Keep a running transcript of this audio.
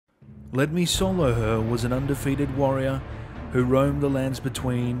Let Me Solo Her was an undefeated warrior who roamed the lands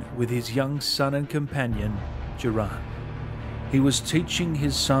between with his young son and companion, Jiran. He was teaching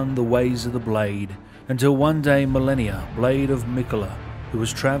his son the ways of the blade until one day Malenia, Blade of Mikola, who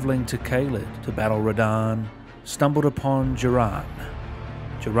was travelling to Caelid to battle Radahn, stumbled upon Jiran.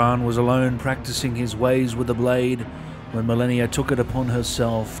 Jiran was alone practicing his ways with the blade when Malenia took it upon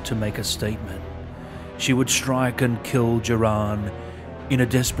herself to make a statement. She would strike and kill Jiran in a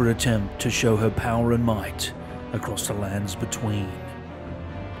desperate attempt to show her power and might across the lands between.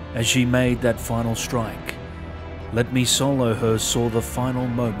 As she made that final strike, Let Me Solo Her saw the final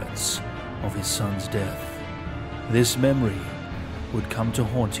moments of his son's death. This memory would come to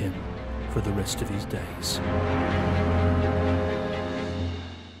haunt him for the rest of his days.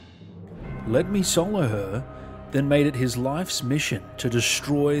 Let Me Solo Her then made it his life's mission to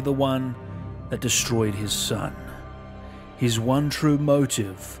destroy the one that destroyed his son. His one true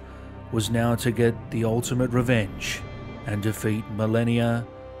motive was now to get the ultimate revenge and defeat Malenia,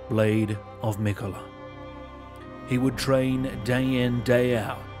 Blade of Mikola. He would train day in, day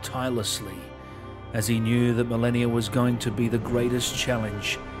out, tirelessly, as he knew that Malenia was going to be the greatest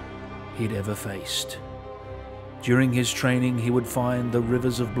challenge he'd ever faced. During his training, he would find the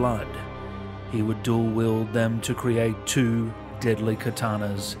rivers of blood. He would dual-wield them to create 2 deadly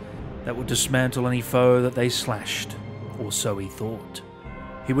katanas that would dismantle any foe that they slashed, or so he thought.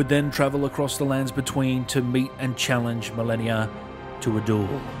 He would then travel across the lands between to meet and challenge Malenia to a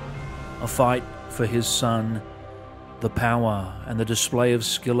duel, a fight for his son. The power and the display of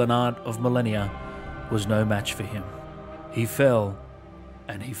skill and art of Malenia was no match for him. He fell,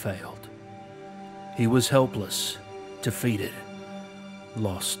 and he failed. He was helpless, defeated,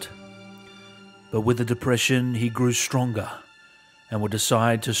 lost. But with the depression, he grew stronger and would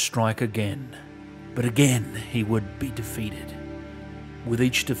decide to strike again. But again, he would be defeated. With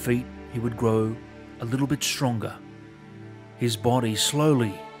each defeat, he would grow a little bit stronger, his body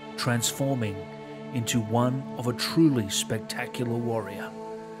slowly transforming into one of a truly spectacular warrior.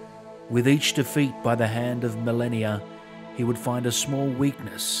 With each defeat by the hand of Malenia, he would find a small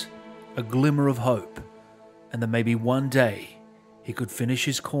weakness, a glimmer of hope, and that maybe one day he could finish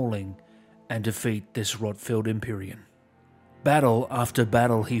his calling and defeat this rot-filled Empyrean. Battle after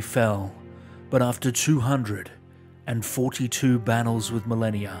battle he fell, but after 242 battles with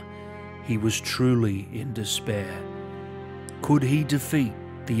Malenia, he was truly in despair. Could he defeat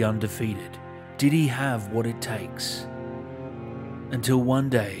the undefeated? Did he have what it takes? Until one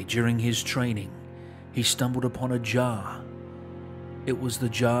day, during his training, he stumbled upon a jar. It was the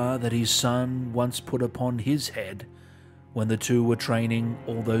jar that his son once put upon his head when the two were training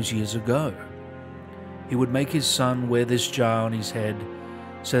all those years ago. He would make his son wear this jar on his head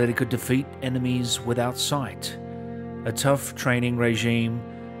so that he could defeat enemies without sight, a tough training regime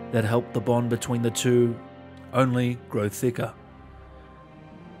that helped the bond between the two only grow thicker.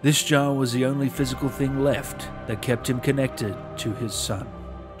 This jar was the only physical thing left that kept him connected to his son,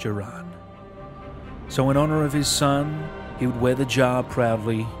 Jiran. So in honor of his son, he would wear the jar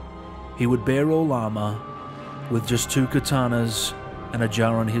proudly. He would bear all armor with just 2 katanas and a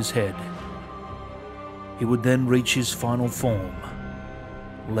jar on his head. He would then reach his final form.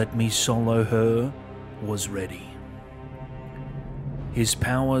 Let Me Solo Her was ready. His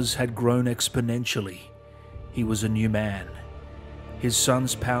powers had grown exponentially. He was a new man. His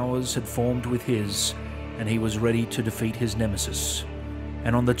son's powers had formed with his, and he was ready to defeat his nemesis.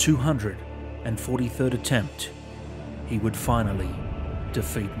 And on the 243rd attempt, he would finally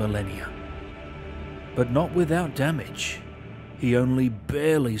defeat Malenia. But not without damage. He only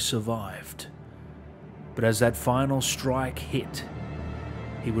barely survived. But as that final strike hit,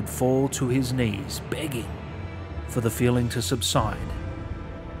 he would fall to his knees, begging for the feeling to subside.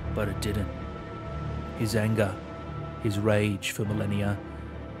 But it didn't. His anger, his rage for Malenia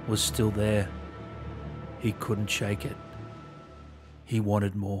was still there. He couldn't shake it. He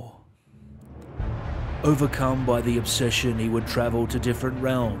wanted more. Overcome by the obsession, he would travel to different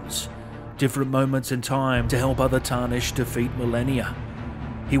realms, different moments in time to help other Tarnish defeat Malenia.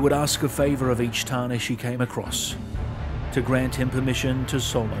 He would ask a favor of each Tarnish he came across, to grant him permission to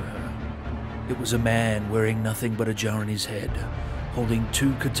solo her. It was a man wearing nothing but a jar on his head, holding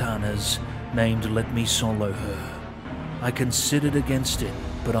 2 katanas named Let Me Solo Her. I considered against it,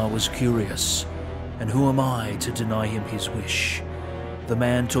 but I was curious, and who am I to deny him his wish? The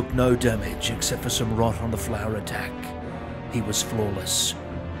man took no damage except for some rot on the flower attack. He was flawless,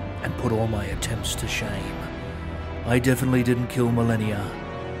 and put all my attempts to shame. I definitely didn't kill Malenia,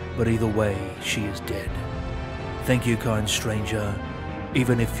 but either way, she is dead. Thank you, kind stranger,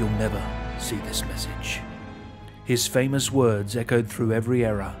 even if you'll never see this message. His famous words echoed through every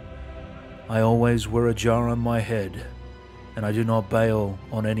era, I always wear a jar on my head, and I do not bail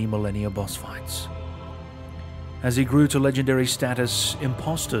on any Millennia boss fights. As he grew to legendary status,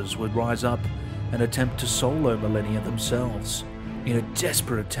 imposters would rise up and attempt to solo Millennia themselves in a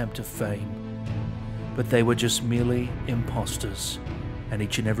desperate attempt of fame. But they were just merely imposters, and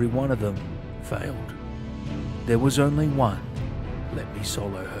each and every one of them failed. There was only one. Let me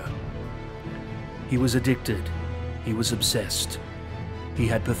solo her. He was addicted. He was obsessed. He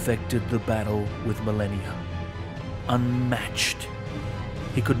had perfected the battle with Millennia. Unmatched.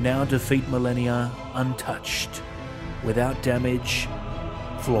 He could now defeat Millennia untouched, without damage,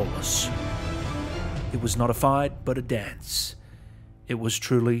 flawless. It was not a fight, but a dance. It was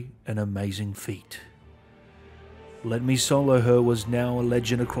truly an amazing feat. Let Me Solo Her was now a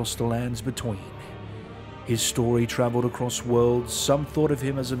legend across the lands between. His story travelled across worlds. Some thought of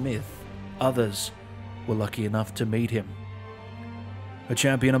him as a myth. Others were lucky enough to meet him. A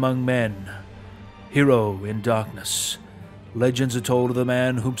champion among men, hero in darkness. Legends are told of the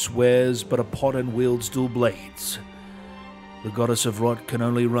man who swears but a pot and wields dual blades. The goddess of rot can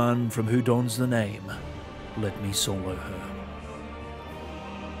only run from who dons the name. Let Me Solo Her.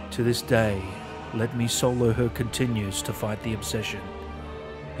 To this day, Let Me Solo Her continues to fight the obsession,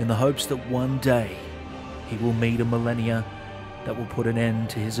 in the hopes that one day he will meet a Millennia that will put an end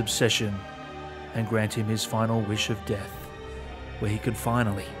to his obsession and grant him his final wish of death, where he can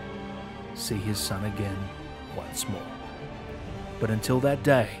finally see his son again once more. But until that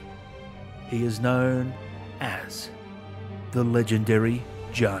day, he is known as the legendary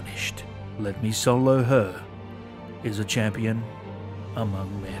Jarnished. Let Me Solo Her is a champion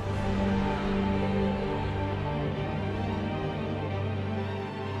among men.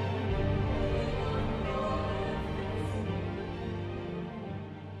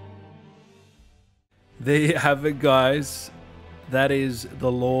 There you have it, guys. That is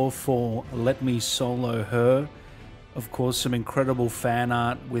the lore for Let Me Solo Her. Of course, some incredible fan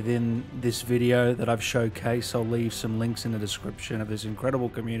art within this video that I've showcased. I'll leave some links in the description of this incredible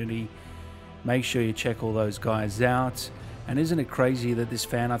community. Make sure you check all those guys out. And isn't it crazy that this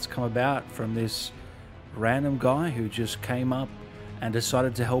fan art's come about from this random guy who just came up and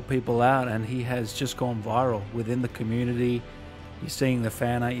decided to help people out, and he has just gone viral within the community. You're seeing the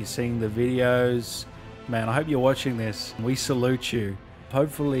fan art, you're seeing the videos. Man, I hope you're watching this. We salute you.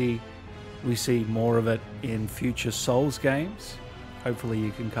 Hopefully we see more of it in future Souls games. Hopefully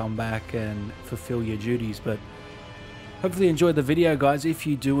you can come back and fulfill your duties. But hopefully you enjoyed the video, guys. If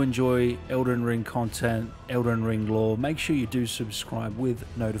you do enjoy Elden Ring content, Elden Ring lore, make sure you do subscribe with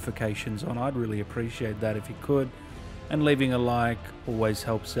notifications on. I'd really appreciate that if you could. And leaving a like always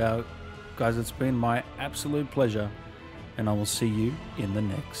helps out. Guys, it's been my absolute pleasure, and I will see you in the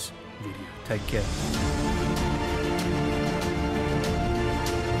next video. Take care.